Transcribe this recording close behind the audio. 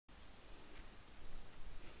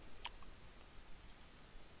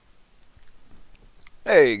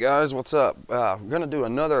Hey guys, what's up? We're gonna do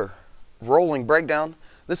another rolling breakdown.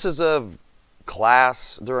 This is a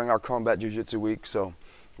class during our combat jiu-jitsu week, so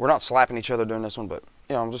we're not slapping each other during this one, but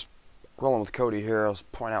I'm just rolling with Cody here. I'll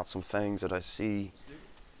point out some things that I see.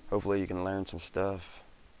 Hopefully you can learn some stuff.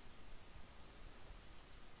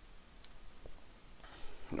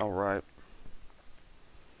 All right.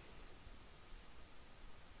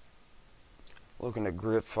 Looking at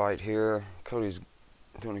grip fight here. Cody's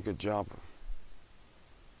doing a good job of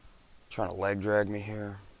trying to leg drag me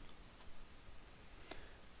here.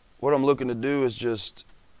 What I'm looking to do is just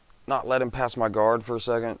not let him pass my guard for a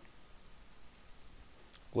second.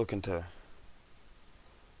 Looking to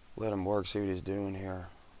let him work, see what he's doing here.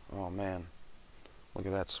 Oh man, look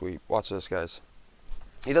at that sweep. Watch this, guys.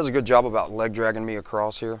 He does a good job about leg dragging me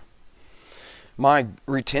across here. My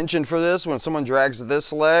retention for this, when someone drags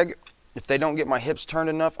this leg, if they don't get my hips turned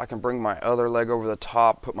enough, I can bring my other leg over the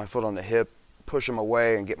top, put my foot on the hip, push him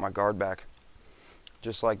away and get my guard back.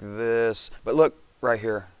 Just like this. But look right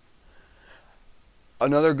here.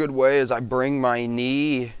 Another good way is I bring my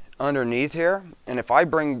knee underneath here, and if I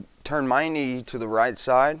turn my knee to the right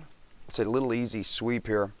side, it's a little easy sweep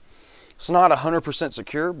here. It's not 100%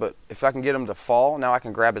 secure, but if I can get him to fall, now I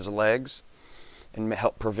can grab his legs and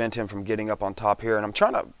help prevent him from getting up on top here. And I'm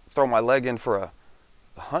trying to throw my leg in for a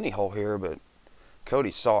honey hole here, but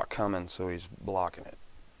Cody saw it coming, so he's blocking it.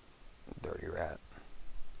 Dirty rat.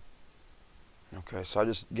 Okay, so I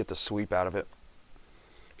just get the sweep out of it.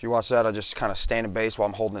 If you watch that, I just kind of stand in base while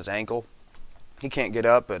I'm holding his ankle. He can't get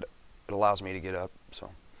up, but it allows me to get up.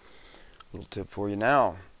 So, little tip for you.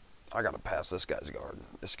 Now, I got to pass this guy's guard.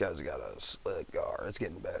 This guy's got a slick guard. It's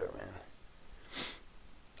getting better, man.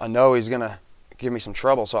 I know he's going to give me some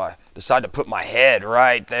trouble, so I decide to put my head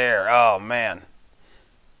right there. Oh, man.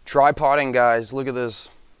 Tripoding, guys. Look at this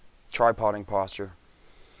tripoding posture.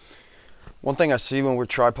 One thing I see when we're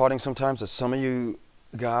tripoding sometimes is some of you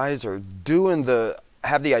guys are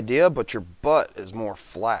have the idea, but your butt is more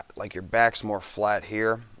flat. Like your back's more flat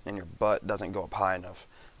here, and your butt doesn't go up high enough.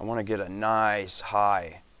 I want to get a nice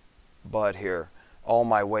high butt here. All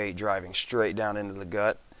my weight driving straight down into the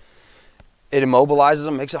gut. It immobilizes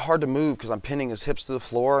him, makes it hard to move because I'm pinning his hips to the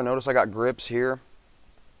floor. Notice I got grips here.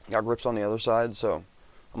 Got grips on the other side, so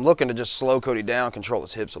I'm looking to just slow Cody down, control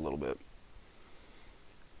his hips a little bit.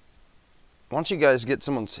 Once you guys get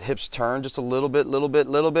someone's hips turned just a little bit,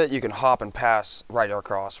 you can hop and pass right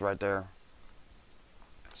across right there.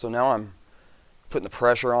 So now I'm putting the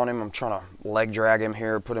pressure on him. I'm trying to leg drag him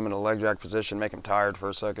here, put him in a leg drag position, make him tired for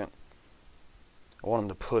a second. I want him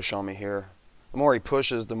to push on me here. The more he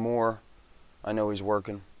pushes, the more I know he's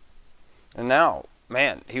working. And now,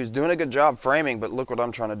 man, he was doing a good job framing, but look what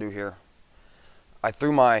I'm trying to do here. I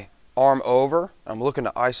threw my arm over. I'm looking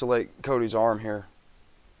to isolate Cody's arm here.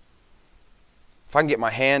 If I can get my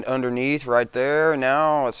hand underneath right there,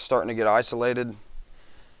 now it's starting to get isolated.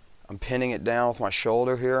 I'm pinning it down with my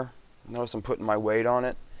shoulder here. Notice I'm putting my weight on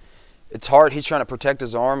it. It's hard. He's trying to protect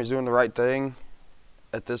his arm. He's doing the right thing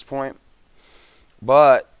at this point.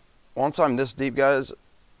 But once I'm this deep, guys,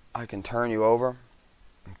 I can turn you over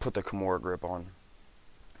and put the Kimura grip on.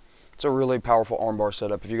 It's a really powerful armbar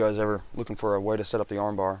setup. If you guys ever looking for a way to set up the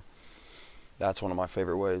armbar, that's one of my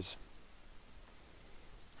favorite ways.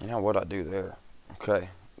 You know what I do there. Okay,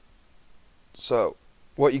 so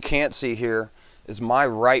what you can't see here is my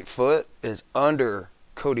right foot is under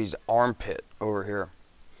Cody's armpit over here.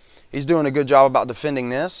 He's doing a good job about defending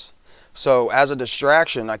this. So as a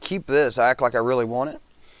distraction, I keep this, I act like I really want it,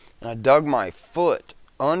 and I dug my foot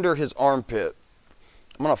under his armpit.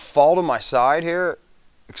 I'm going to fall to my side here,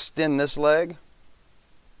 extend this leg,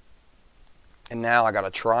 and now I got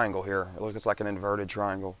a triangle here. Look, it's like an inverted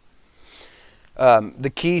triangle.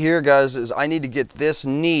 The key here, guys, is I need to get this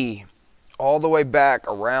knee all the way back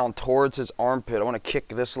around towards his armpit. I want to kick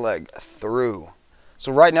this leg through.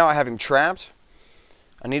 So right now I have him trapped.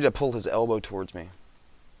 I need to pull his elbow towards me.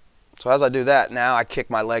 So as I do that, now I kick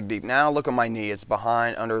my leg deep. Now look at my knee. It's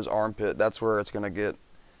behind, under his armpit. That's where it's going to get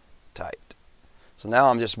tight. So now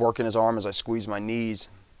I'm just working his arm as I squeeze my knees.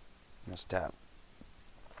 Let's tap.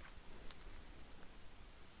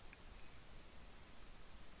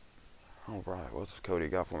 All right, what's Cody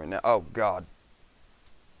got for me now? Oh, God.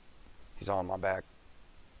 He's on my back.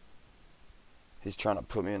 He's trying to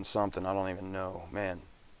put me in something I don't even know. Man.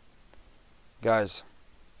 Guys,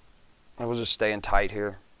 I was just staying tight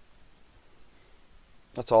here.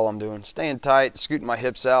 That's all I'm doing. Staying tight, scooting my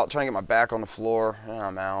hips out, trying to get my back on the floor, and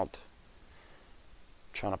I'm out.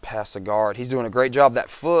 Trying to pass the guard. He's doing a great job. That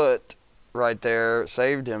foot right there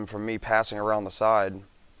saved him from me passing around the side.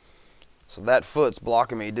 So that foot's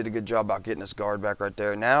blocking me. He did a good job about getting his guard back right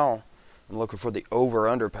there. Now I'm looking for the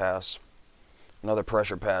over-under pass. Another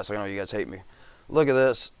pressure pass. I know you guys hate me. Look at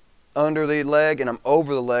this. Under the leg, and I'm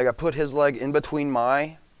over the leg. I put his leg in between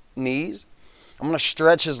my knees. I'm going to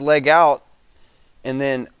stretch his leg out and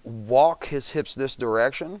then walk his hips this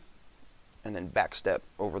direction and then back step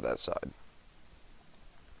over that side.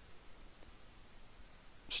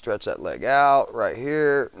 Stretch that leg out right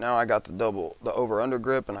here. Now I got the over-under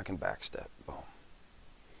grip, and I can back step. Boom.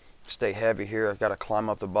 Stay heavy here. I've got to climb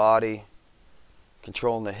up the body.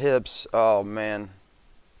 Controlling the hips. Oh, man.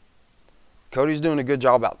 Cody's doing a good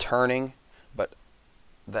job about turning, but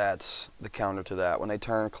that's the counter to that. When they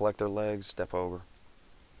turn, collect their legs, step over.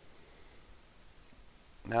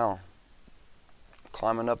 Now,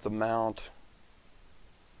 climbing up the mount.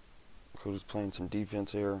 Cody's playing some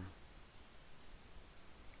defense here.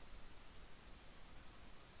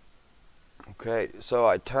 Okay, so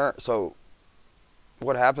I turn. So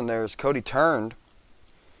what happened there is Cody turned.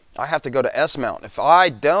 I have to go to S mount. If I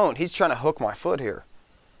don't, he's trying to hook my foot here.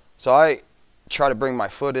 So I try to bring my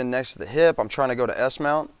foot in next to the hip. I'm trying to go to S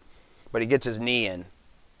mount, but he gets his knee in.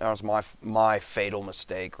 That was my fatal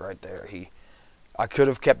mistake right there. I could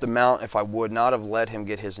have kept the mount if I would not have let him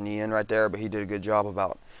get his knee in right there, but he did a good job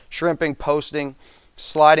about shrimping, posting,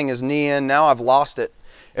 sliding his knee in. Now I've lost it.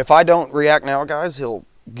 If I don't react now, guys, he'll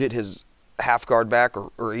get his half guard back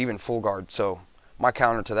or even full guard. So my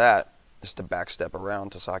counter to that is to back step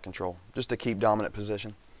around to side control, just to keep dominant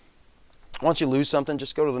position. Once you lose something,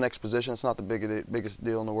 just go to the next position. It's not the biggest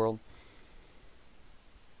deal in the world.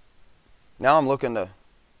 Now I'm looking to,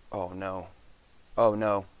 oh no, oh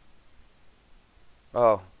no,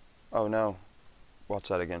 oh no. Watch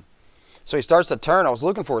that again. So he starts to turn. I was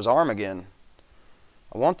looking for his arm again.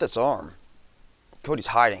 I want this arm. Cody's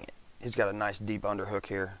hiding it. He's got a nice deep underhook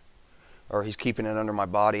here. Or he's keeping it under my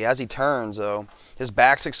body. As he turns, though, his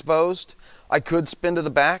back's exposed. I could spin to the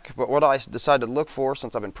back, but what I decided to look for,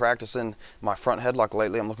 since I've been practicing my front headlock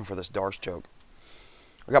lately, I'm looking for this Darce choke.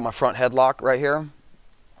 I got my front headlock right here.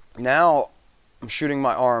 Now I'm shooting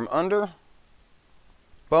my arm under.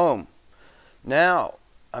 Boom. Now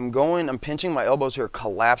I'm pinching my elbows here,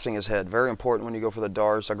 collapsing his head. Very important when you go for the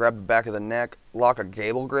Darce. I grab the back of the neck, lock a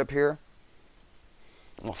gable grip here.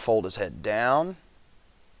 I'm going to fold his head down.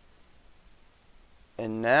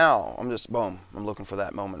 And now I'm just, boom, I'm looking for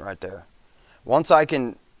that moment right there. Once I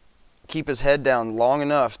can keep his head down long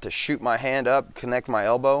enough to shoot my hand up, connect my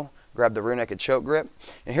elbow, grab the rear naked choke grip.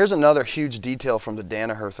 And here's another huge detail from the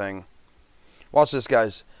Danaher thing. Watch this,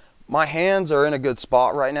 guys. My hands are in a good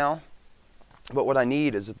spot right now, but what I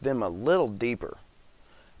need is them a little deeper.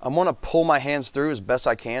 I want to pull my hands through as best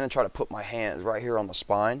I can and try to put my hands right here on the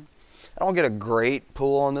spine. I don't get a great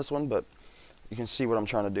pull on this one, but you can see what I'm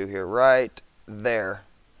trying to do here. Right there.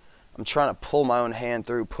 I'm trying to pull my own hand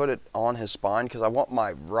through, put it on his spine, because I want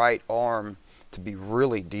my right arm to be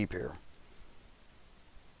really deep here.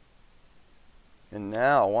 And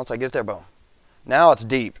now, once I get there, boom. Now it's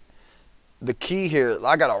deep. The key here,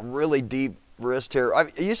 I got a really deep wrist here. I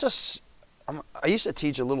used to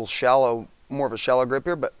teach a little shallow, more of a shallow grip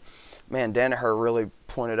here, but man, Danaher really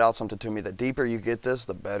pointed out something to me. The deeper you get this,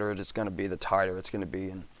 the better it's going to be, the tighter it's going to be.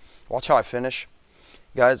 And watch how I finish.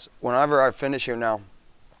 Guys, whenever I finish here now,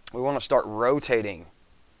 we want to start rotating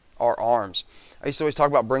our arms. I used to always talk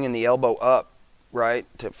about bringing the elbow up, right,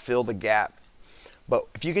 to fill the gap. But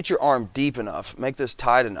if you get your arm deep enough, make this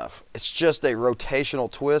tight enough, it's just a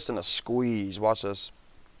rotational twist and a squeeze. Watch this.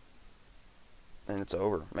 And it's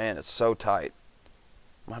over. Man, it's so tight.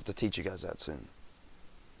 I'm going to have to teach you guys that soon.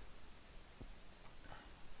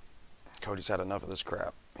 Cody's had enough of this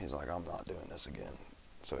crap. He's like, I'm not doing this again.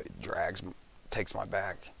 So he takes my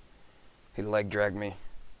back. He leg dragged me.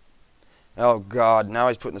 Oh God, now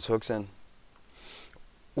he's putting his hooks in.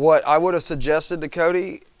 What I would have suggested to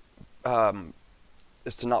Cody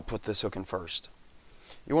is to not put this hook in first.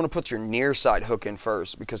 You want to put your near side hook in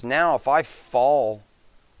first, because now if I fall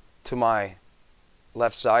to my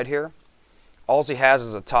left side here, all he has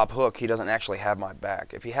is a top hook. He doesn't actually have my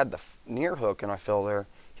back. If he had the near hook and I fell there,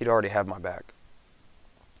 he'd already have my back.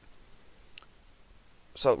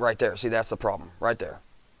 So right there, see, that's the problem, right there.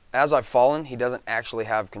 As I've fallen, he doesn't actually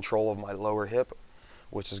have control of my lower hip,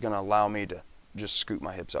 which is going to allow me to just scoot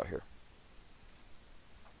my hips out here.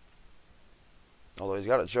 Although he's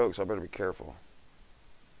got a choke, so I better be careful.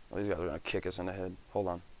 Oh, these guys are going to kick us in the head. Hold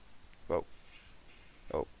on. Whoa.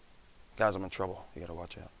 Oh. Guys, I'm in trouble. You got to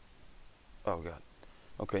watch out. Oh, God.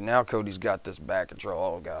 Okay, now Cody's got this back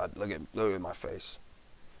control. Oh, God. Look at my face.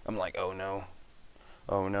 I'm like, oh, no.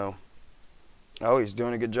 Oh, no. Oh, he's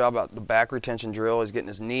doing a good job about the back retention drill. He's getting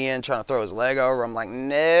his knee in, trying to throw his leg over. I'm like,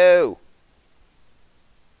 no.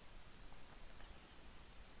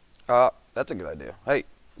 That's a good idea. Hey,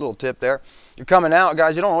 little tip there. You're coming out,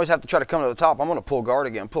 guys. You don't always have to try to come to the top. I'm going to pull guard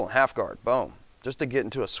again. Pulling half guard. Boom. Just to get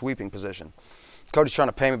into a sweeping position. Cody's trying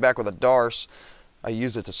to pay me back with a darce. I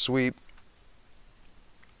use it to sweep.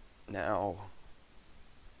 Now,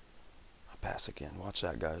 I'll pass again. Watch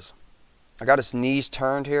that, guys. I got his knees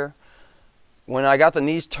turned here. When I got the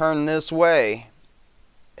knees turned this way,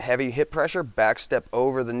 heavy hip pressure, back step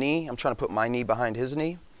over the knee. I'm trying to put my knee behind his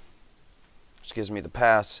knee, which gives me the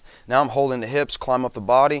pass. Now I'm holding the hips, climb up the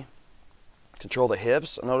body, control the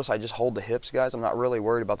hips. Notice I just hold the hips, guys. I'm not really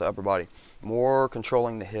worried about the upper body. More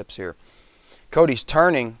controlling the hips here. Cody's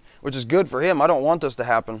turning, which is good for him. I don't want this to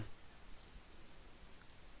happen.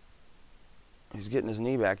 He's getting his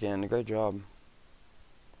knee back in. Great job.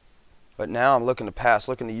 But now I'm looking to pass,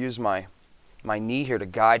 looking to use my knee here to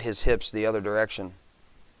guide his hips the other direction.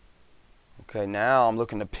 Okay, now I'm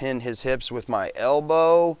looking to pin his hips with my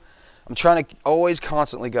elbow. I'm trying to always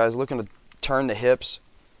constantly, guys, looking to turn the hips.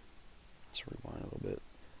 Let's rewind a little bit.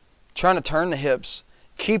 Trying to turn the hips,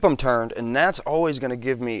 keep them turned, and that's always going to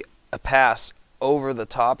give me a pass over the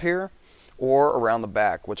top here or around the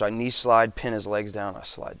back, which I knee slide, pin his legs down, I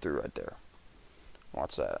slide through right there.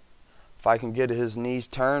 Watch that. If I can get his knees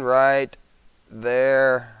turned right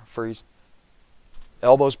there, freeze.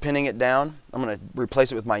 Elbows pinning it down. I'm going to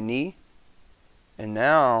replace it with my knee. And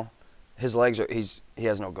now his legs are, he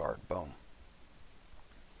has no guard. Boom.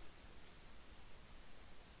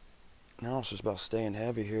 Now it's just about staying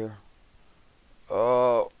heavy here.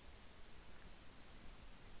 Oh.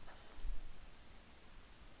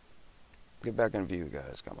 Get back in view,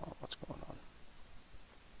 guys. Come on. What's going on?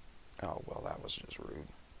 Oh, well, that was just rude.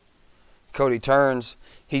 Cody turns.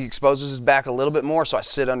 He exposes his back a little bit more, so I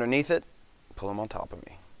sit underneath it. Pull him on top of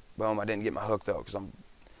me. Boom. I didn't get my hook, though, because I'm...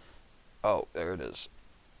 Oh, there it is.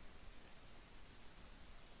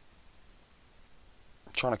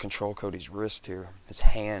 I'm trying to control Cody's wrist here. His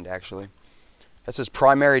hand, actually. That's his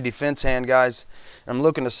primary defense hand, guys. And I'm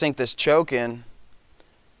looking to sink this choke in.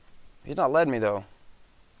 He's not letting me, though.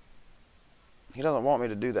 He doesn't want me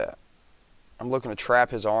to do that. I'm looking to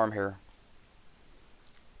trap his arm here.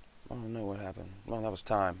 I don't know what happened. Well, that was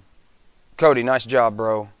time. Cody, nice job,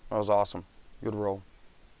 bro. That was awesome. Good roll.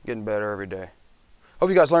 Getting better every day. Hope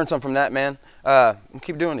you guys learned something from that, man.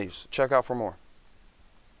 Keep doing these. Check out for more.